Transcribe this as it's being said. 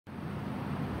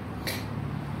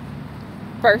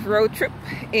First road trip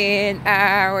in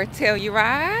our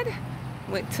Telluride.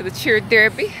 Went to the cheer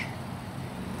derby.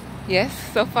 Yes,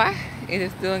 so far it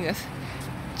is doing us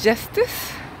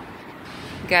justice.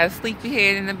 Got a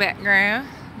sleepyhead in the background.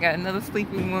 Got another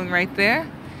sleeping one right there.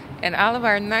 And all of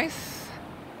our nice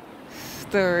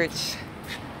storage.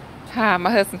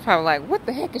 My husband's probably like, what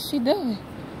the heck is she doing?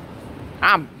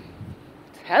 I'm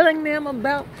telling them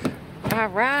about our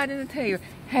ride in the Telluride.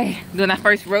 Hey, doing our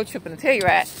first road trip in the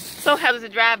Telluride. So how does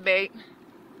it drive, babe?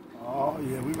 Oh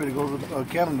yeah, we ready to go to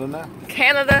Canada now.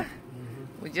 Canada?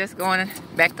 We're just going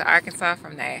back to Arkansas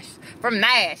from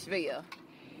Nashville.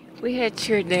 We had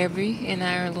cheer derby in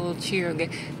our little cheer game.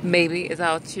 Baby is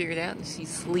all cheered out and she's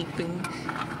sleeping,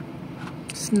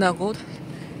 snuggled.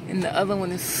 And the other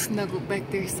one is snuggled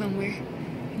back there somewhere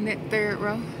in that third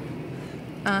row.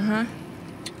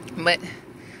 But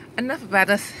enough about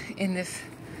us in this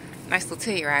nice little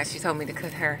Telluride. She told me to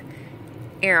cut her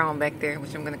air on back there,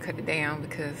 which I'm going to cut it down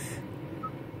because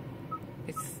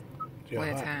it's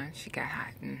winter time. She got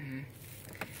hot. And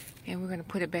we're going to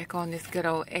put it back on this good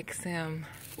old XM.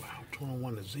 Wow,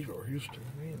 21-0 Houston.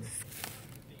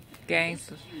 Game.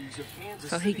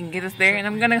 So he can get us there, and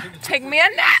I'm going to take me a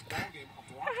nap.